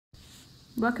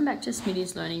Welcome back to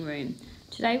Smitty's Learning Room.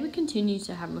 Today we continue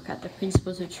to have a look at the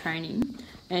principles of training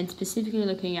and specifically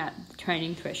looking at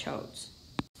training thresholds.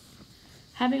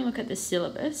 Having a look at the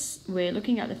syllabus, we're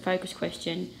looking at the focus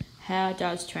question, how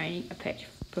does training affect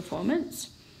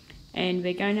performance? And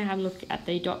we're going to have a look at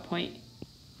the dot point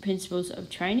principles of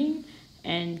training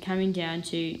and coming down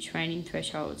to training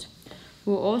thresholds.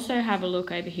 We'll also have a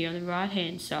look over here on the right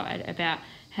hand side about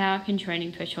how can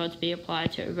training thresholds be applied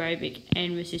to aerobic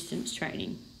and resistance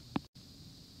training.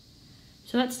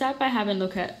 So let's start by having a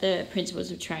look at the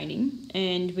principles of training,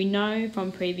 and we know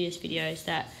from previous videos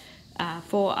that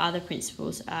four other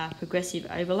principles are progressive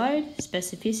overload,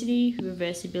 specificity,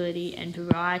 reversibility and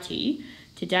variety.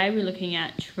 Today we're looking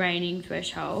at training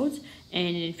thresholds, and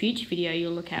in a future video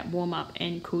you'll look at warm-up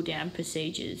and cool-down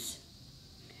procedures.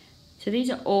 So these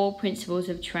are all principles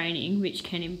of training which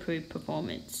can improve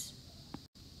performance.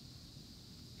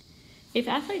 If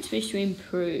athletes wish to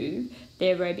improve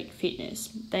their aerobic fitness,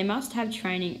 they must have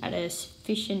training at a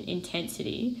sufficient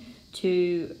intensity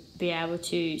to be able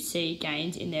to see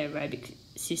gains in their aerobic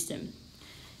system.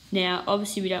 Now,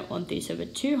 obviously we don't want this of a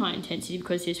too high intensity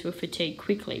because this will fatigue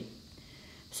quickly.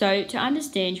 So to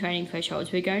understand training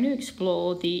thresholds, we're going to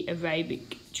explore the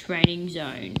aerobic training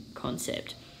zone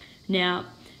concept. Now,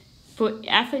 for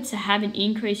athletes to have an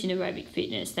increase in aerobic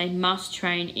fitness, they must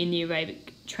train in the aerobic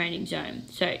training zone.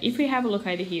 So if we have a look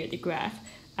over here at the graph,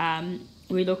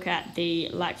 we look at the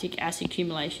lactic acid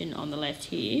accumulation on the left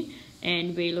here,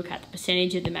 and we look at the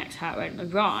percentage of the max heart rate on the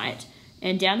right,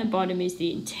 and down the bottom is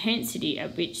the intensity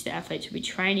at which the athletes will be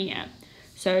training at.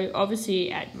 So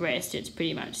obviously at rest it's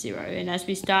pretty much zero, and as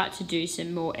we start to do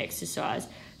some more exercise,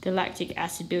 the lactic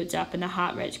acid builds up and the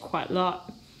heart rate's quite low.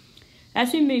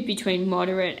 As we move between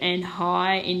moderate and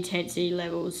high intensity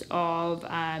levels of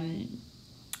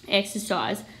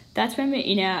exercise, that's when we're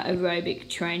in our aerobic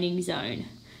training zone.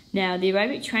 Now, the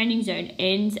aerobic training zone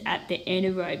ends at the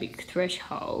anaerobic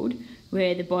threshold,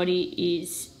 where the body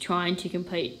is trying to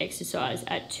complete exercise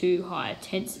at too high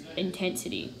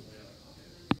intensity.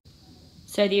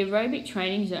 So the aerobic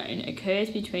training zone occurs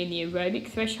between the aerobic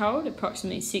threshold,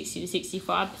 approximately 60 to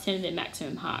 65% of the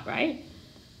maximum heart rate,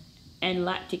 and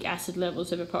lactic acid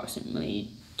levels of approximately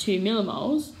 2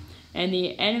 millimoles, and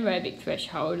the anaerobic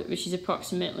threshold, which is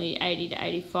approximately 80 to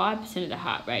 85% of the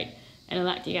heart rate, and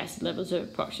lactic acid levels of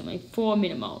approximately 4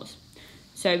 millimoles.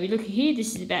 So if we look here,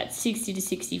 this is about 60 to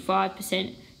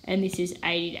 65%, and this is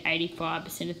 80 to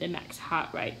 85% of the max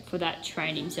heart rate for that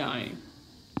training zone.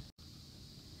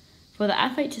 For the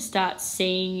athlete to start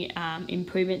seeing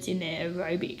improvements in their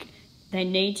aerobic, they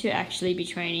need to actually be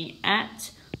training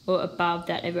at or above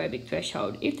that aerobic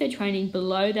threshold. If they're training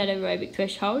below that aerobic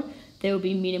threshold, there will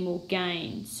be minimal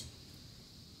gains.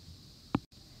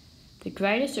 The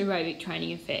greatest aerobic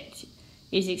training effect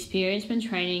is experienced when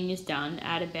training is done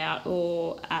at about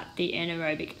or at the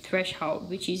anaerobic threshold,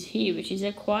 which is here, which is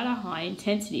at quite a high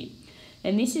intensity.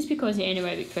 And this is because the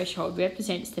anaerobic threshold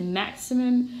represents the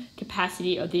maximum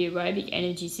capacity of the aerobic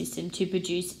energy system to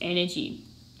produce energy.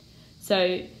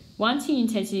 So once the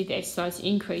intensity of the exercise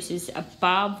increases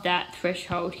above that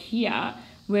threshold here,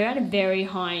 we're at a very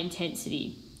high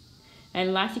intensity,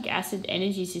 and lactic acid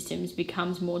energy systems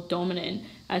becomes more dominant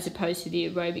as opposed to the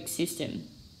aerobic system.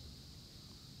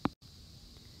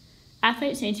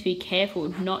 Athletes need to be careful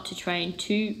not to train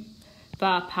too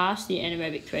far past the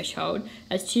anaerobic threshold,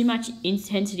 as too much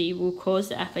intensity will cause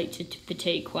the athlete to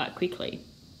fatigue quite quickly.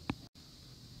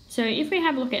 So if we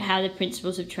have a look at how the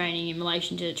principles of training in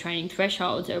relation to the training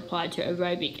thresholds are applied to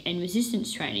aerobic and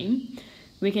resistance training,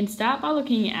 we can start by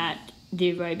looking at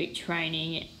the aerobic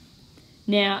training.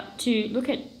 Now, to look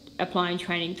at applying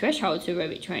training thresholds to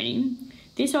aerobic training,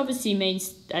 this obviously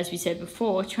means, as we said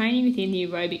before, training within the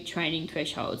aerobic training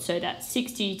threshold. So that's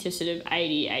 60 to sort of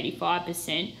 80,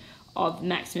 85% of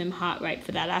maximum heart rate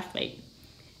for that athlete.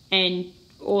 And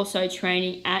also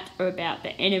training at or about the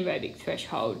anaerobic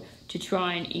threshold to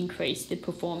try and increase the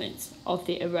performance of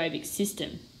the aerobic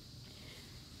system.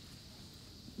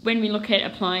 When we look at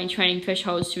applying training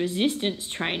thresholds to resistance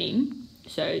training,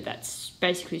 so that's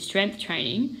basically strength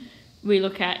training, we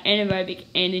look at anaerobic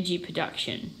energy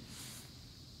production.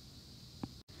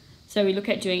 So we look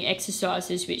at doing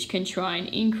exercises which can try and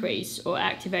increase or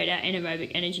activate our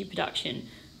anaerobic energy production.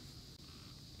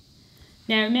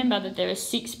 Now remember that there are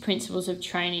 6 principles of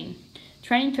training.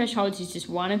 Training thresholds is just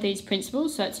one of these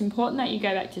principles, so it's important that you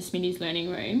go back to Smitty's Learning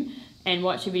Room and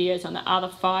watch the videos on the other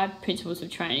 5 principles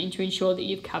of training to ensure that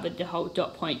you've covered the whole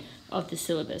dot point of the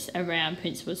syllabus around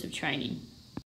principles of training.